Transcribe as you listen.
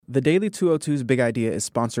The Daily 202's Big Idea is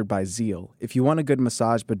sponsored by Zeal. If you want a good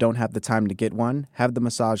massage but don't have the time to get one, have the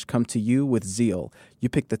massage come to you with Zeal. You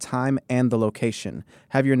pick the time and the location.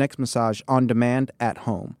 Have your next massage on demand at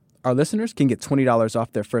home. Our listeners can get $20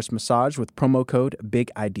 off their first massage with promo code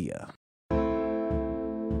Big Idea.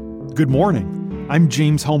 Good morning. I'm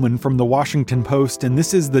James Holman from The Washington Post, and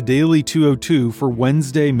this is the Daily 202 for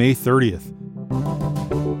Wednesday, May 30th.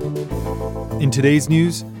 In today's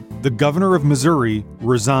news, the governor of Missouri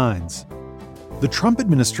resigns. The Trump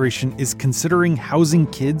administration is considering housing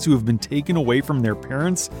kids who have been taken away from their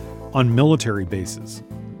parents on military bases.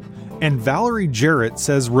 And Valerie Jarrett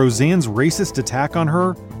says Roseanne's racist attack on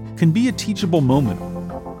her can be a teachable moment.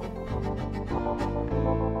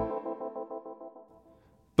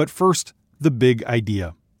 But first, the big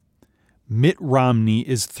idea. Mitt Romney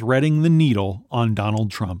is threading the needle on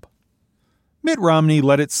Donald Trump. Mitt Romney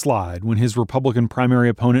let it slide when his Republican primary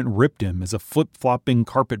opponent ripped him as a flip-flopping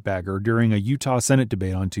carpetbagger during a Utah Senate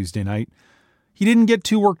debate on Tuesday night. He didn't get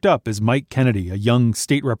too worked up as Mike Kennedy, a young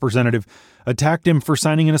state representative, attacked him for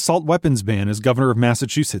signing an assault weapons ban as governor of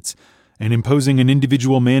Massachusetts and imposing an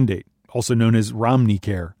individual mandate, also known as Romney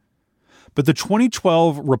Care. But the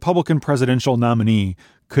 2012 Republican presidential nominee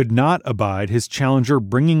could not abide his challenger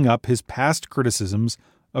bringing up his past criticisms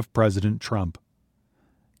of President Trump.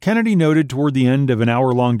 Kennedy noted toward the end of an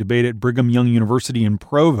hour-long debate at Brigham Young University in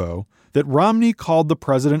Provo that Romney called the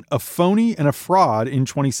president a phony and a fraud in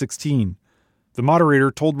 2016. The moderator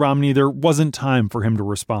told Romney there wasn't time for him to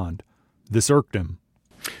respond. This irked him.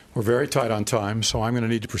 We're very tight on time, so I'm going to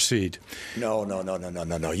need to proceed. No.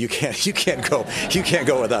 You can't go. You can't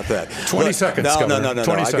go without that. 20 seconds, Governor. No.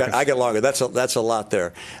 20 seconds. I got longer. That's a lot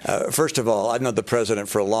there. First of all, I've known the president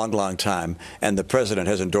for a long time, and the president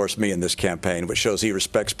has endorsed me in this campaign, which shows he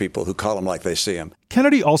respects people who call him like they see him.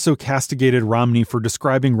 Kennedy also castigated Romney for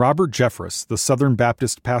describing Robert Jeffress, the Southern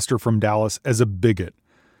Baptist pastor from Dallas, as a bigot.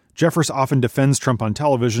 Jeffress often defends Trump on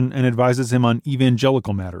television and advises him on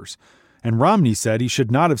evangelical matters. And Romney said he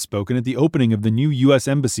should not have spoken at the opening of the new U.S.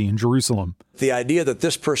 Embassy in Jerusalem. The idea that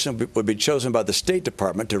this person would be chosen by the State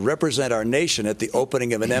Department to represent our nation at the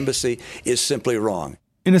opening of an embassy is simply wrong.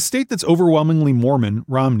 In a state that's overwhelmingly Mormon,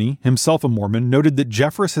 Romney, himself a Mormon, noted that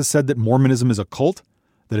Jeffress has said that Mormonism is a cult,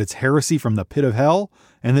 that it's heresy from the pit of hell,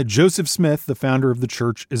 and that Joseph Smith, the founder of the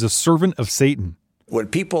church, is a servant of Satan. When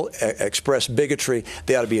people express bigotry,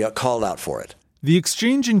 they ought to be called out for it. The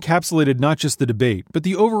exchange encapsulated not just the debate, but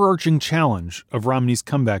the overarching challenge of Romney's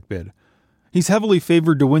comeback bid. He's heavily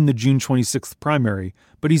favored to win the June 26th primary,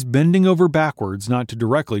 but he's bending over backwards not to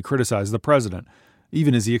directly criticize the president,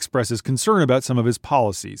 even as he expresses concern about some of his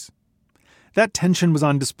policies. That tension was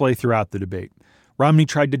on display throughout the debate. Romney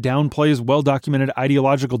tried to downplay his well-documented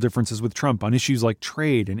ideological differences with Trump on issues like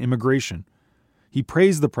trade and immigration. He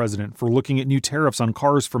praised the president for looking at new tariffs on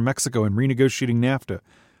cars from Mexico and renegotiating NAFTA.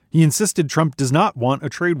 He insisted Trump does not want a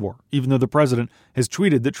trade war, even though the president has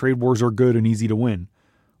tweeted that trade wars are good and easy to win.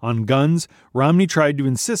 On guns, Romney tried to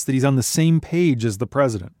insist that he's on the same page as the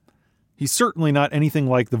president. He's certainly not anything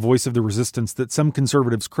like the voice of the resistance that some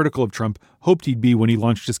conservatives critical of Trump hoped he'd be when he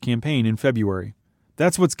launched his campaign in February.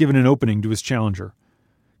 That's what's given an opening to his challenger.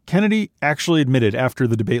 Kennedy actually admitted after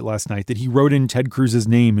the debate last night that he wrote in Ted Cruz's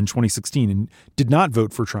name in 2016 and did not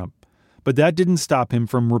vote for Trump. But that didn't stop him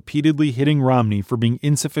from repeatedly hitting Romney for being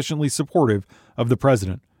insufficiently supportive of the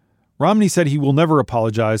president. Romney said he will never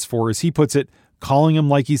apologize for, as he puts it, calling him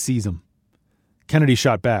like he sees him. Kennedy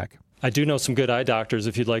shot back. I do know some good eye doctors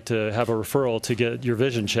if you'd like to have a referral to get your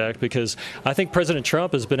vision checked, because I think President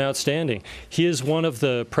Trump has been outstanding. He is one of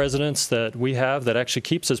the presidents that we have that actually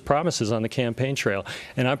keeps his promises on the campaign trail.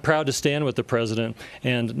 And I'm proud to stand with the president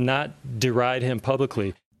and not deride him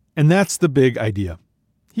publicly. And that's the big idea.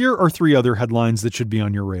 Here are three other headlines that should be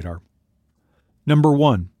on your radar. Number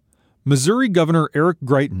 1. Missouri Governor Eric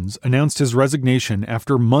Greitens announced his resignation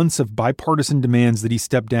after months of bipartisan demands that he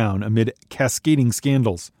step down amid cascading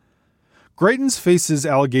scandals. Greitens faces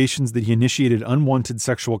allegations that he initiated unwanted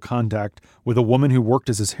sexual contact with a woman who worked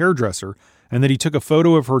as his hairdresser and that he took a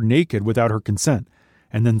photo of her naked without her consent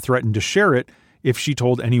and then threatened to share it if she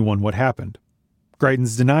told anyone what happened.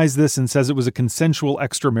 Greitens denies this and says it was a consensual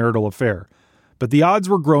extramarital affair. But the odds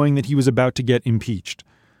were growing that he was about to get impeached.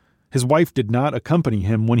 His wife did not accompany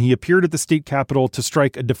him when he appeared at the state capitol to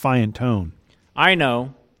strike a defiant tone. I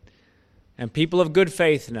know, and people of good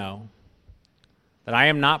faith know, that I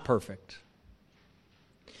am not perfect.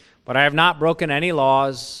 But I have not broken any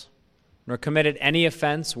laws nor committed any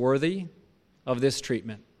offense worthy of this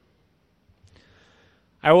treatment.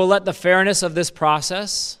 I will let the fairness of this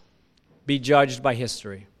process be judged by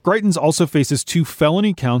history. Greitens also faces 2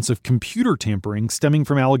 felony counts of computer tampering stemming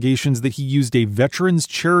from allegations that he used a veterans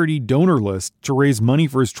charity donor list to raise money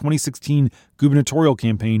for his 2016 gubernatorial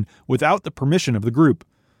campaign without the permission of the group.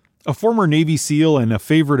 A former Navy SEAL and a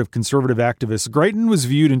favorite of conservative activists, Greitens was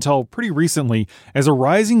viewed until pretty recently as a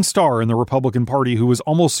rising star in the Republican Party who was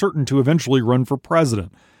almost certain to eventually run for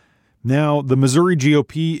president. Now, the Missouri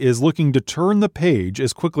GOP is looking to turn the page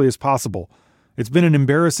as quickly as possible. It's been an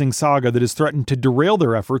embarrassing saga that has threatened to derail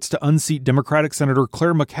their efforts to unseat Democratic Senator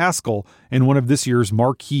Claire McCaskill in one of this year's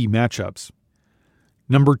marquee matchups.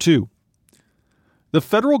 Number 2. The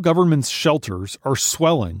federal government's shelters are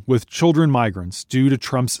swelling with children migrants due to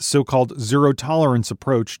Trump's so-called zero-tolerance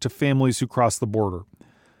approach to families who cross the border.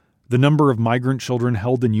 The number of migrant children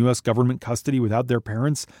held in U.S. government custody without their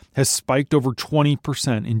parents has spiked over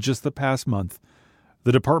 20% in just the past month.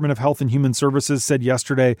 The Department of Health and Human Services said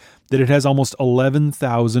yesterday that it has almost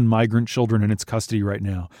 11,000 migrant children in its custody right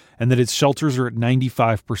now, and that its shelters are at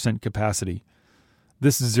 95% capacity.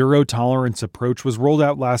 This zero-tolerance approach was rolled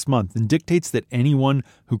out last month and dictates that anyone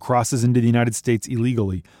who crosses into the United States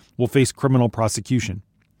illegally will face criminal prosecution.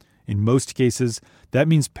 In most cases, that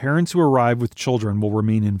means parents who arrive with children will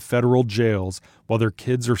remain in federal jails while their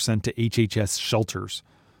kids are sent to HHS shelters.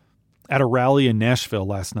 At a rally in Nashville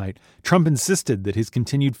last night, Trump insisted that his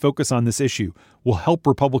continued focus on this issue will help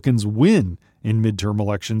Republicans win in midterm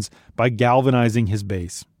elections by galvanizing his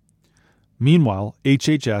base. Meanwhile,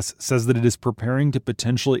 HHS says that it is preparing to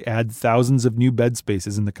potentially add thousands of new bed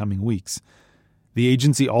spaces in the coming weeks. The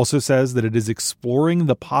agency also says that it is exploring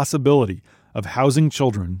the possibility of housing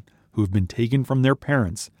children who have been taken from their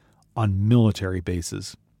parents on military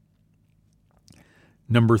bases.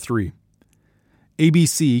 Number 3.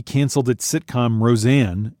 ABC canceled its sitcom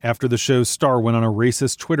Roseanne after the show's star went on a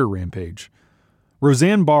racist Twitter rampage.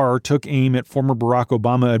 Roseanne Barr took aim at former Barack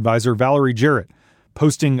Obama advisor Valerie Jarrett,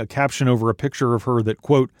 posting a caption over a picture of her that,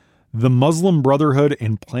 quote, "The Muslim Brotherhood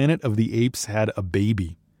and Planet of the Apes had a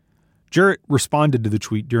baby." Jarrett responded to the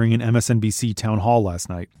tweet during an MSNBC town hall last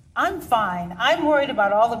night. I'm fine. I'm worried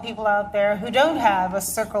about all the people out there who don't have a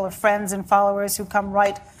circle of friends and followers who come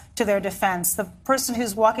right to their defense. The person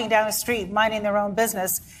who's walking down the street minding their own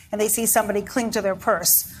business and they see somebody cling to their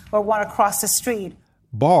purse or want to cross the street.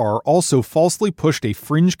 Barr also falsely pushed a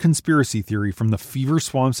fringe conspiracy theory from the fever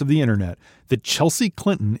swamps of the internet that Chelsea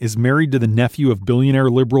Clinton is married to the nephew of billionaire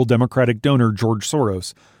liberal Democratic donor George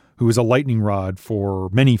Soros, who is a lightning rod for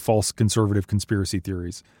many false conservative conspiracy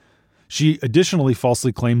theories. She additionally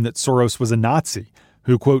falsely claimed that Soros was a Nazi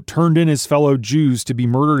who, quote, turned in his fellow Jews to be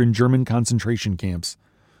murdered in German concentration camps.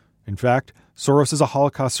 In fact, Soros is a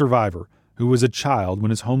Holocaust survivor who was a child when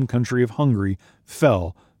his home country of Hungary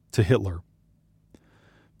fell to Hitler.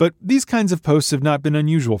 But these kinds of posts have not been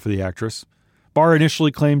unusual for the actress. Barr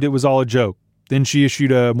initially claimed it was all a joke. Then she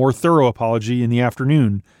issued a more thorough apology in the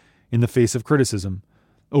afternoon in the face of criticism.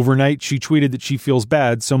 Overnight, she tweeted that she feels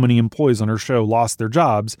bad so many employees on her show lost their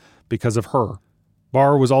jobs because of her.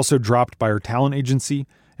 Barr was also dropped by her talent agency,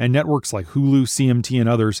 and networks like Hulu, CMT, and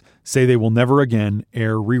others say they will never again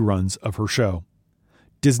air reruns of her show.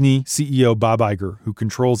 Disney CEO Bob Iger, who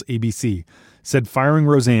controls ABC, said firing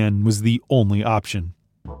Roseanne was the only option.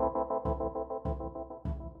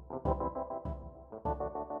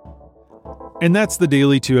 And that's the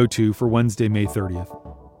Daily 202 for Wednesday, May 30th.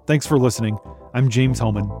 Thanks for listening. I'm James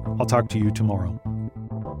Hohmann. I'll talk to you tomorrow.